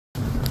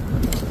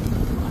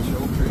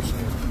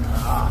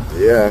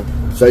Yeah,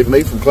 saved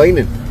me from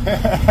cleaning.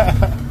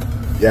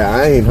 Yeah,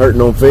 I ain't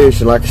hurting on fish,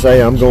 and like I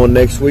say, I'm going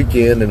next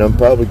weekend, and I'm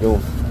probably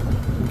going to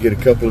get a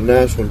couple of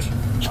nice ones.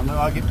 I know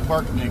I get to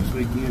work next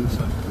weekend,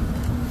 so.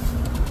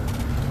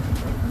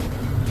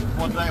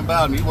 One thing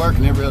about him, he's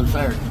working every other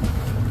Saturday.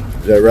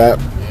 Is that right?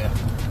 Yeah.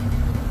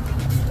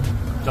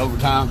 It's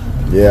overtime.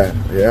 Yeah,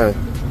 yeah.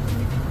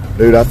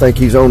 Dude, I think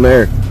he's on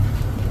there.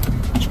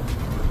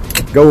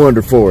 Go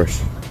under for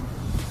us.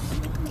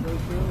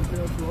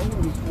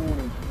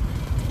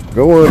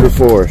 Go under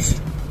for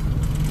us.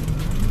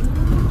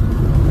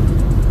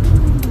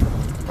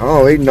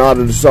 Oh, he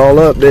knotted us all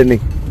up, didn't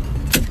he?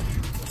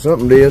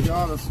 Something did.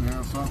 Got us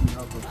now, something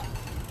got us.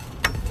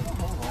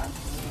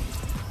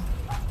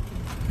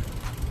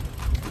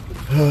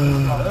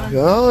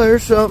 Oh,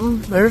 there's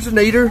something. There's an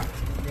eater.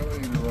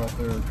 Right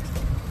there.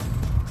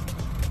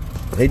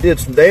 He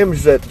did some damage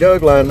to that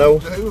jug line, though.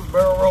 He was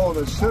barrel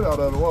rolling the shit out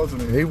of it,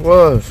 wasn't he? He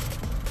was.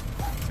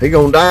 He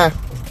gonna die.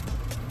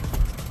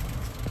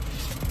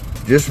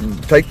 Just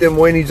take them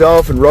weenies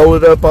off and roll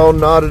it up all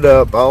knotted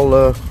up. I'll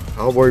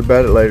worry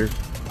about it later.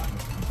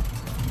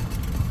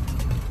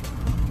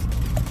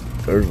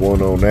 There's one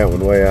on that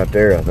one way out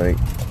there, I think.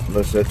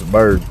 Unless that's a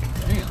bird.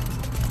 Damn. He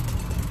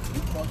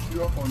fucked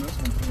you up on this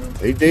one,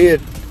 too. He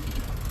did.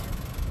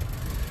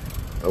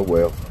 Oh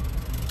well.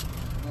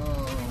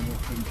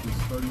 What feet is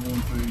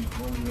 31 feet?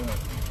 What was that?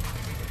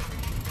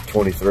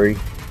 23.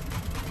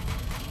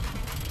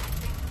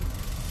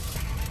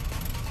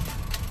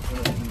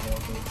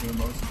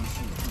 Most of this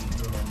shit's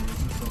pretty good on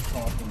this. It's those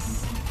top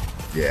ones.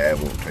 Yeah, it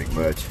won't take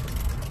much.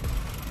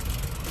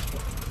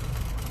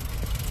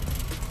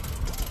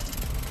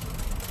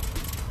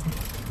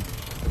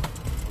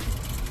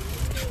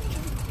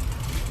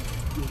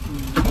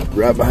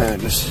 Right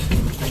behind us.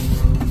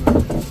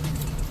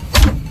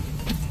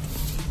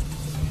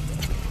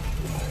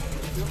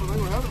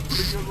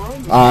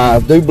 I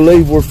do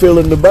believe we're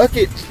filling the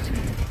bucket.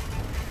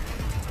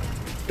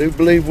 Do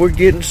believe we're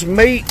getting some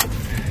meat.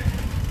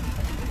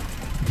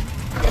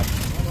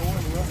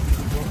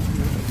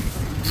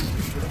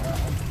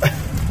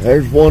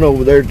 There's one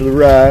over there to the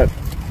right.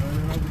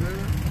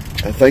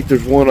 I think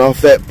there's one off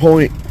that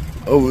point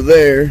over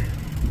there.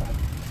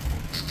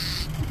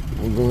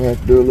 We're gonna have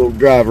to do a little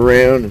drive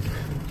around.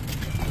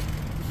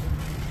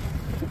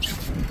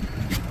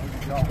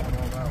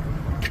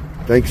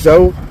 Think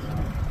so?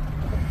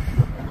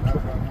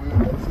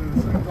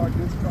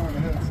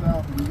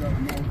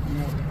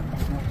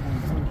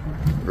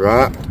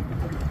 Right.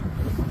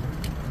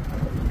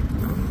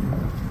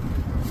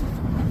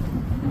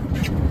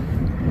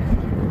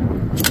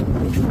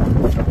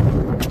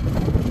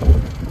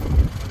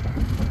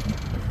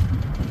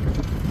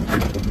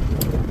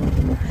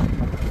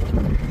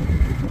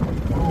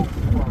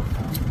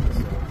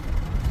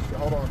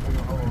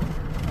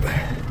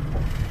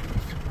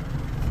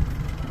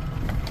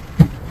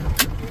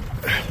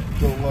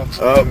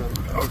 Oh,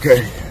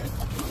 okay.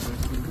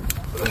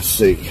 Let's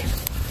see.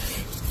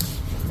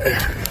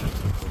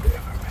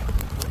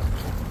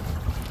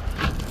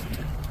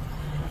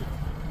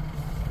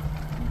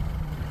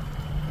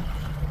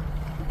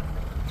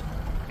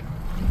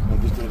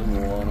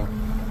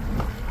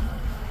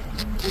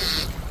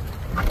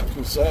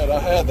 Sad, I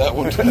had that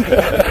one too.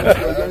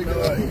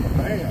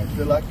 Man, I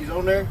feel like he's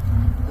on there.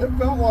 It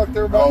felt like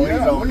they're about he's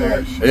on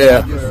there.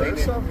 Yeah.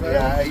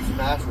 Yeah, he's a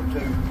nice one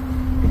too.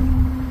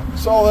 You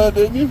saw that,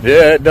 didn't you?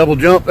 Yeah, double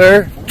jump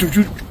there.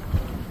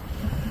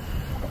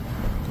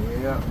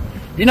 Yeah.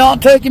 You're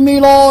not taking me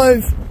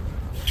live.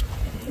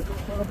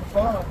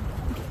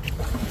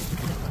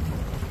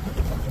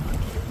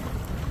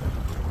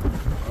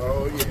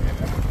 Oh yeah.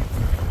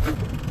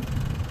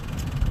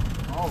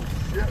 Oh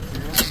shit,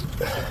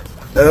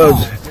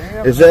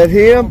 man. Is that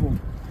him?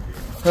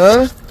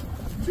 Huh?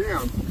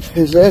 Jim.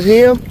 Is that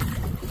him?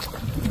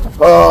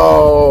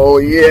 Oh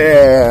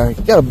yeah.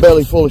 He got a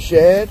belly full of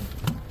shad.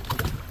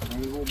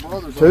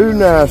 Two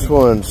nice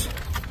ones.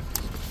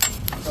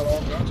 Got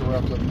all kinds of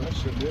wrapped up in that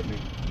shit, didn't he?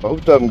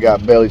 Both of them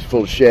got bellies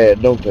full of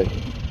shad, don't they? I'll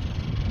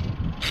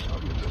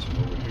get this one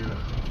over here.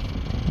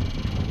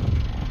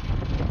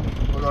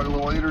 Look like a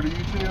little eater to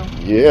you, Tim?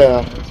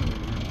 Yeah. That's an eater.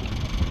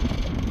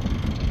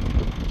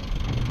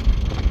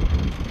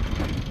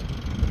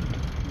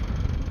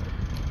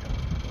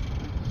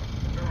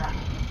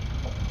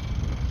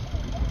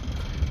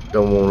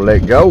 Don't want to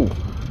let go.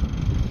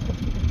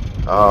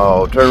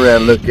 Oh, turn around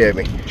and look at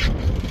me.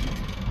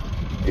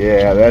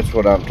 Yeah, that's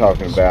what I'm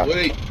talking about.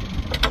 Sweet.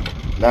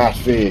 Nice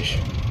fish.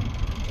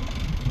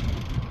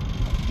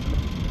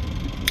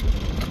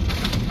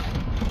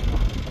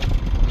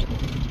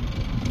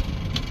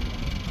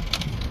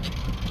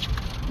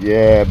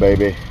 Yeah,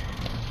 baby.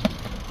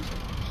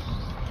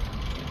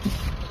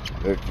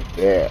 Look at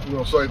that. We're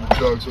going to save the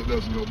jug so it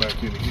doesn't go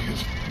back in again.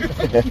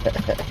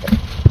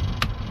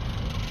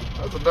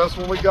 That's the best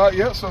one we got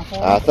yet so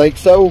far. I think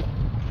so.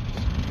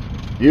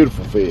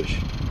 Beautiful fish.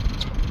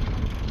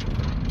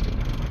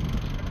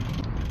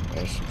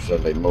 That's some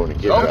Sunday morning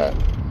GitRite.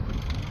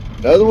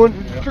 Another one?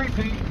 Yeah. Treat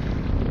Pete.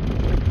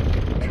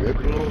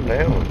 Tripping on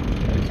that one.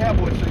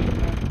 Cowboy season.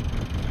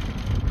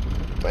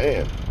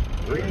 Man.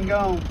 Green and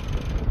gone.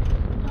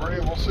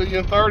 Grant, we'll see you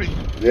in 30.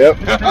 Yep.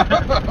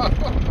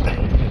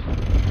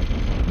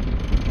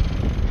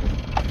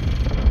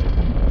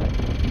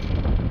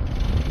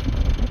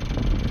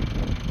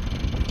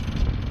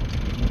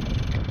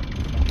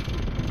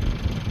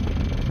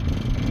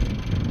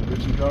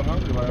 Bitches got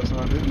hungry last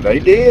night, didn't They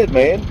did,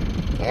 man.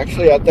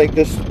 Actually, I think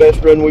this is the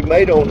best run we've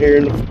made on here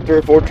in the 3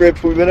 or 4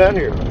 trips we've been out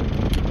here.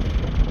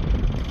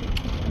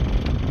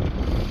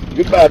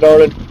 Goodbye,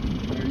 darling.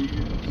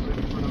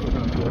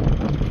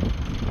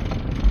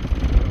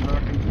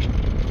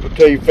 We'll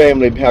tell your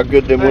family how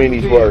good them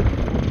weenies were. Hey,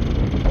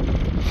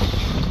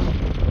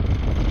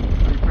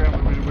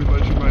 family, we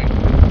let you make.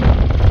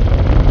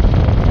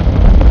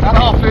 Not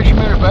all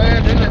fishermen are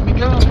bad. They let me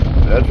go.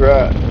 That's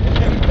right.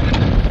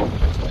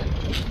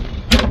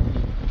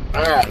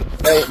 Alright,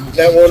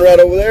 that one right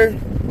over there?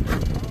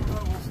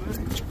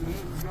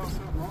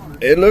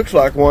 It looks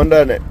like one,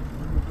 doesn't it?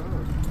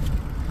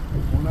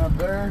 One out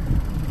there.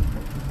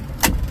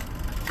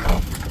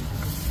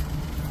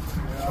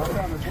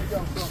 Yeah, we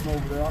got something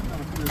over there. I'll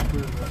kind of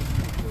clear of that.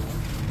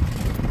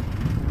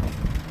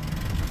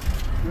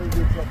 You'll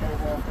get something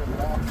over off that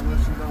rock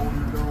unless you know where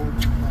you're going.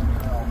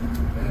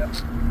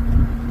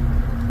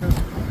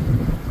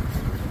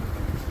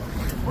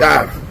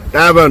 Dive.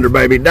 Dive under,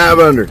 baby. Dive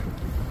under.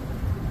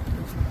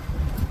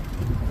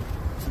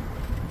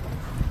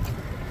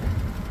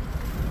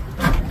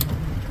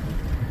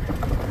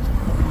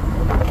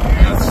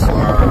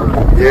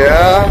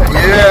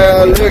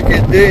 Yeah, look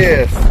at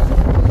this.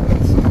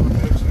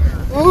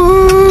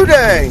 Ooh,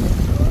 dang.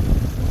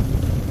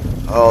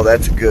 Oh,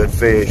 that's a good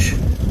fish.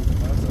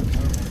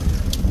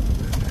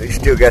 He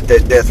still got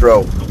that death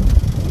roll.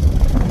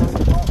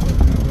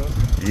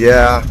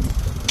 Yeah.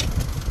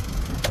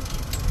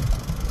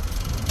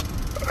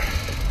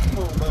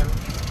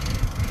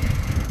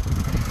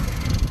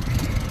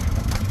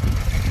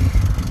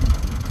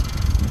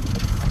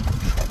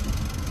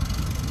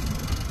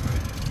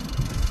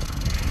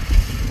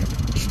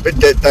 Spit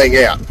that thing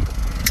out.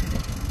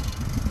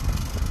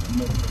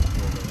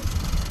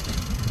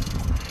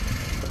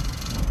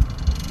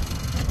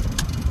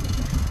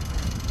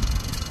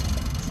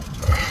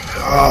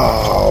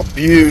 Oh,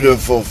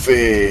 beautiful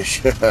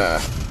fish.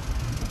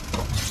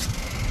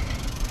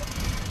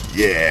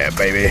 Yeah,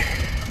 baby.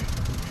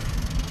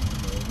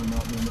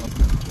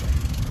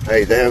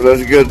 Hey, that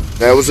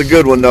was a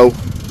good one though.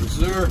 Yes,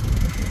 sir.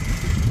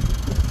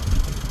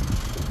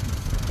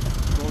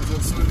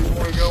 Sunday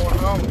morning going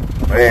home.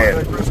 Man.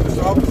 That Christmas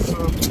office,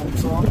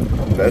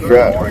 That's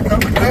right. Morning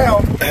coming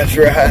down. That's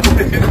right.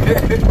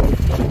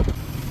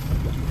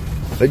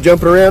 They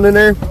jumping around in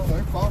there? Well,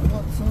 they popped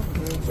like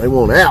something. They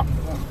want out.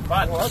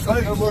 Well, I think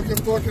they're looking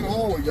fucking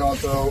hole we got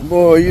though.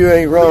 Boy, you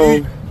ain't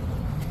wrong.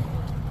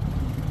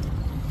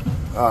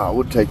 Ah,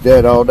 we'll take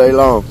that all day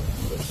long.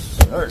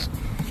 There's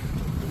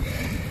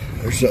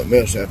something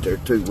else out there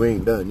too. We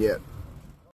ain't done yet.